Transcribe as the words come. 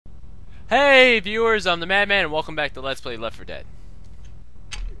Hey viewers, I'm the Madman and welcome back to Let's Play Left 4 Dead.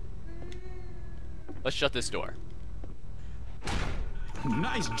 Let's shut this door.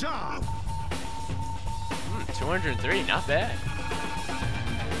 Nice job! 203, not bad.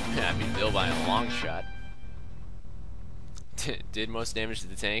 I beat Bill by a long shot. Did most damage to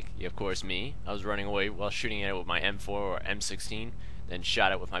the tank? Yeah, of course, me. I was running away while shooting at it with my M4 or M16, then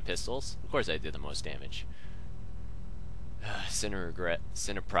shot it with my pistols. Of course I did the most damage. Sin of regret,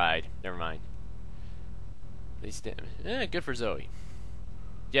 sin of pride. Never mind. At least, good for Zoe.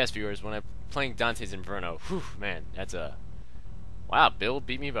 Yes, viewers, when I'm playing Dante's Inferno, whew, man, that's a... Wow, Bill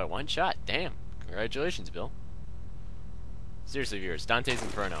beat me by one shot. Damn. Congratulations, Bill. Seriously, viewers, Dante's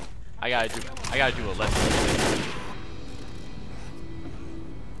Inferno. I gotta do a Let's Play.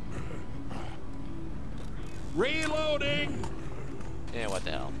 Reloading! Yeah, what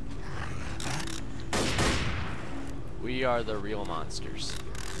the hell. We are the real monsters.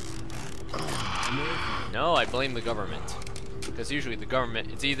 No, I blame the government. Because usually the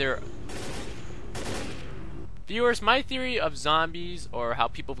government, it's either... Viewers, my theory of zombies, or how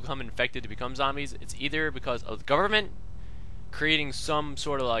people become infected to become zombies, it's either because of the government creating some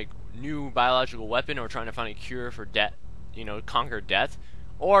sort of like new biological weapon or trying to find a cure for death, you know, conquer death,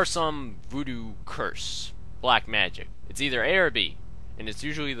 or some voodoo curse, black magic. It's either A or B, and it's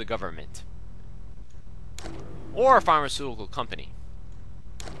usually the government. Or a pharmaceutical company.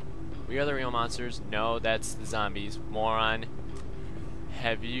 We are the real monsters. No, that's the zombies. Moron.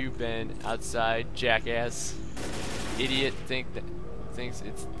 Have you been outside, jackass? Idiot thinks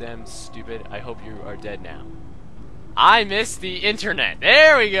it's them, stupid. I hope you are dead now. I miss the internet.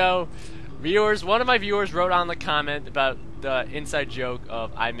 There we go. Viewers, one of my viewers wrote on the comment about the inside joke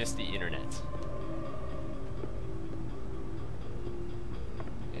of I miss the internet.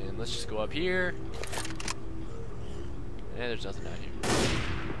 And let's just go up here. Yeah, there's nothing out here.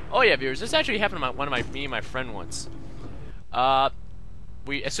 Oh yeah, viewers, this actually happened to me and my friend once. As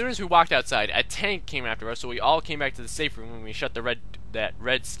soon as we walked outside, a tank came after us, so we all came back to the safe room and we shut that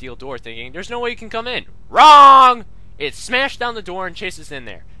red steel door, thinking there's no way you can come in. Wrong! It smashed down the door and chased us in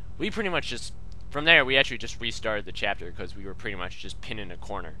there. We pretty much just, from there, we actually just restarted the chapter because we were pretty much just pinned in a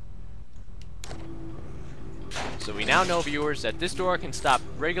corner. So we now know, viewers, that this door can stop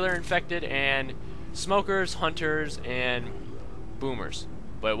regular infected and smokers, hunters, and boomers,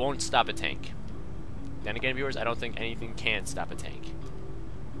 but it won't stop a tank. Then again, viewers, I don't think anything can stop a tank.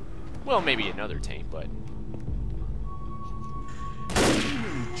 Well, maybe another tank, but...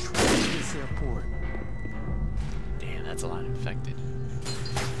 This airport. Damn, that's a lot infected.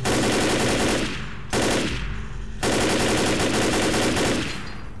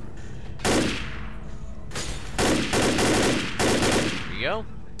 Here we go.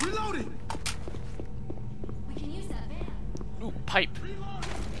 Reloading! Ooh, pipe.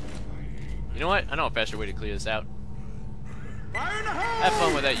 You know what? I know a faster way to clear this out. Fire in the hole! Have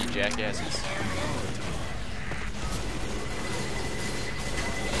fun with that, you jackasses.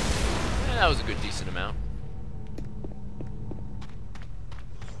 Yeah, that was a good, decent amount.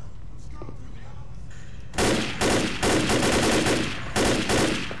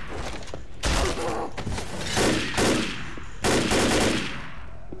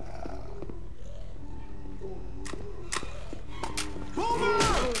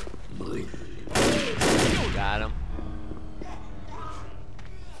 Got him.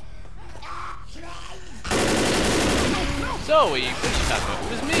 Zoe, what are you talking about? It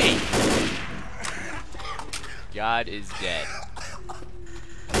was me! God is dead.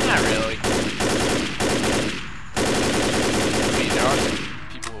 Not really. I mean, there are some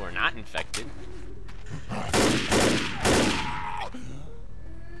people who are not infected.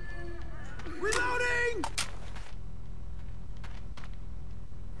 Reloading!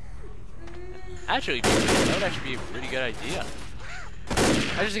 Actually, that would actually be a pretty good idea.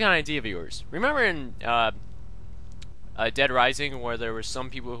 I just got an idea, viewers. Remember in Dead Rising, where there were some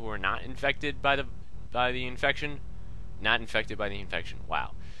people who were not infected by the infection? Not infected by the infection.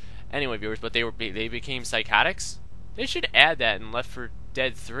 Wow. Anyway, viewers, but they became psychotics. They should add that in Left 4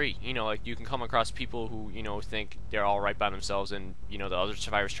 Dead 3. You know, like you can come across people who, you know, think they're all right by themselves, and you know the other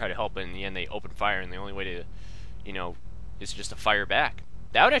survivors try to help, and in the end they open fire, and the only way to, you know, is just to fire back.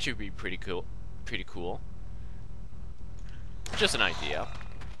 That would actually be pretty cool. Pretty cool. Just an idea.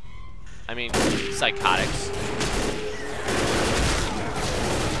 I mean, psychotics.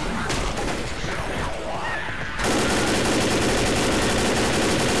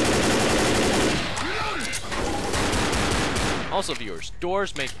 Also, viewers,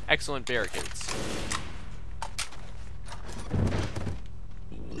 doors make excellent barricades.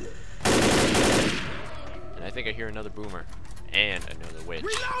 And I think I hear another boomer. And another witch.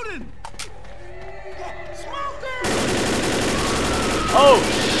 Reloading! Oh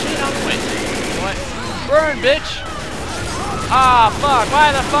shit! I'm wait. What? Burn, bitch! Ah, fuck!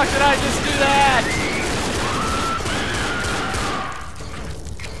 Why the fuck did I just do that?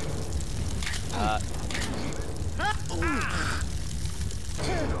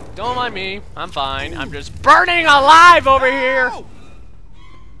 Don't mind me. I'm fine. I'm just burning alive over here.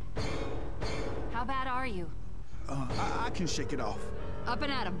 How bad are you? I can shake it off. Up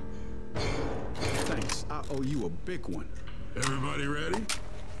and at 'em. Thanks. I owe you a big one. Everybody ready?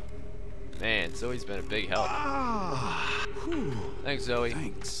 Man, Zoe's been a big help. Whew. Thanks, Zoe.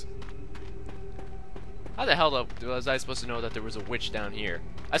 Thanks. How the hell was I supposed to know that there was a witch down here?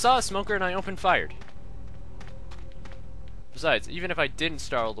 I saw a smoker and I opened fired. Besides, even if I didn't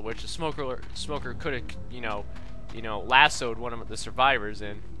startle the witch, the smoker could have, you know, lassoed one of the survivors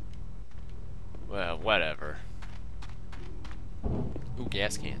in. Well, whatever. Ooh,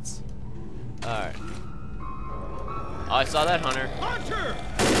 gas cans. Alright. Oh, I saw that hunter. Hunter!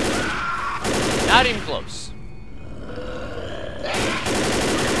 Not even close.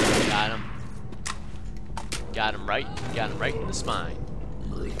 Got him. Got him right. Got him right in the spine.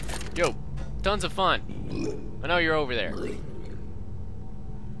 Yo, tons of fun. I know you're over there.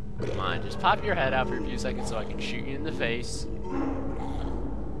 Come on, just pop your head out for a few seconds so I can shoot you in the face.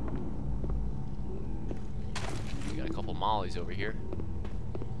 We got a couple mollies over here.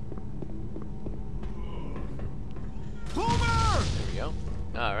 Boomer! There we go.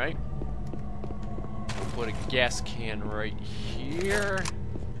 Alright. Put a gas can right here.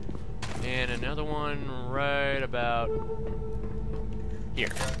 And another one right about here.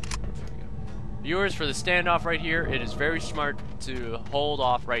 Viewers, for the standoff right here, it is very smart to hold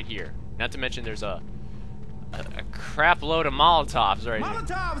off right here. Not to mention there's a crap load of Molotovs right here.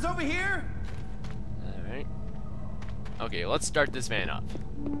 Molotovs over here! Alright. Okay, let's start this van up.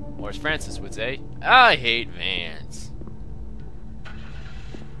 Or as Francis would say, I hate vans.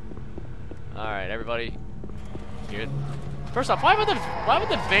 Alright, everybody. Good. First off, why would the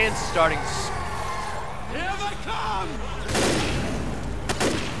van starting? Here they come!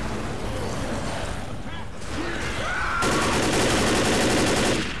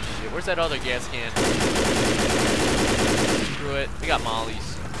 Shit, where's that other gas can? Screw it. We got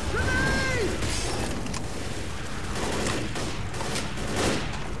mollies.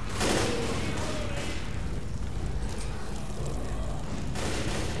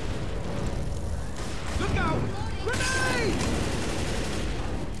 Look out! Grenade!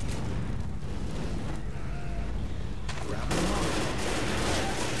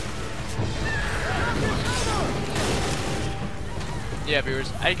 Yeah,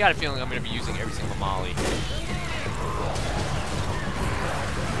 viewers, I got a feeling I'm going to be using every single molly.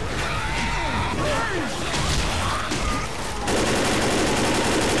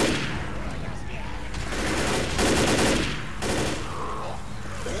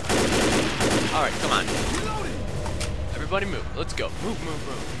 Alright, come on. Everybody move. Let's go. Move, move,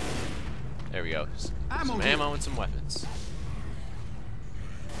 move. There we go. Some ammo and some weapons.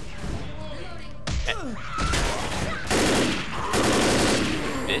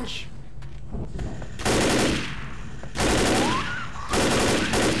 Bitch.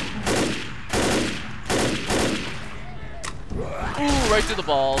 Ooh, right through the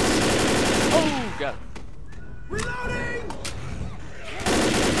balls. Oh, got it. Reloading!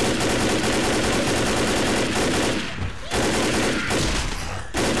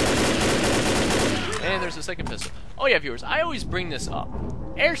 And there's a second pistol. Oh yeah, viewers, I always bring this up.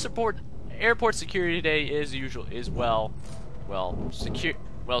 Airport security today is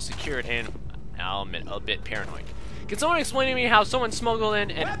secured, and I'll admit a bit paranoid. Can someone explain to me how someone smuggled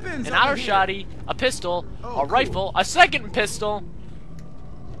in an auto shotty, a pistol, a rifle, a second pistol?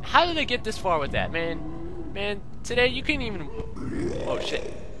 How did they get this far with that, man? Man, today you can't even. Oh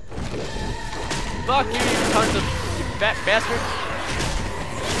shit! Fuck you, you tons of you fat bastard!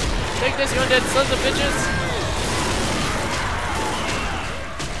 Take this, you undead sons of bitches!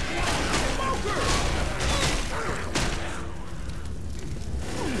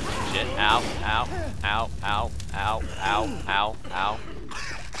 Shit! Ow! Ow! Ow! Ow! Ow! Ow! Ow! Ow!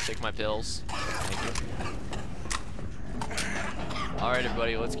 Take my pills. Thank you. All right,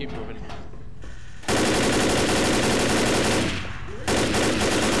 everybody, let's keep moving.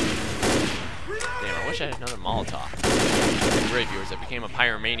 Damn, I wish I had another Molotov. Great, viewers, I became a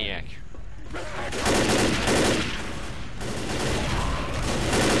pyromaniac.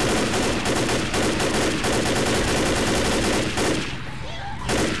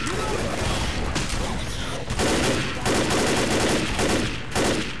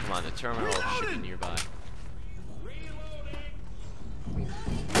 Come on, the terminal should be nearby.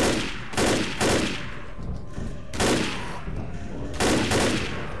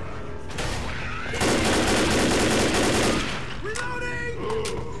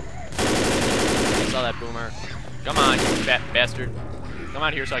 bastard. Come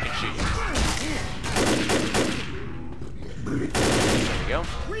out here so I can shoot you. There we go.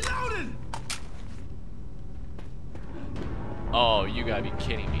 Reloading! Oh, you gotta be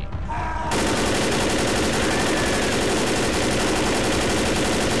kidding me.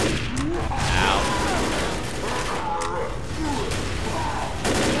 Ow.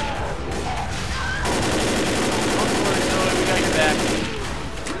 We got your back.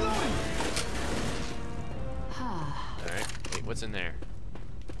 Alright, wait, what's in there?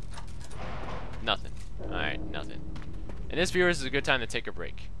 Nothing. Alright, nothing. And this, viewers, is a good time to take a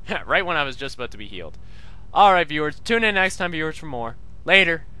break. Right when I was just about to be healed. Alright, viewers, tune in next time, viewers, for more.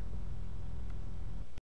 Later.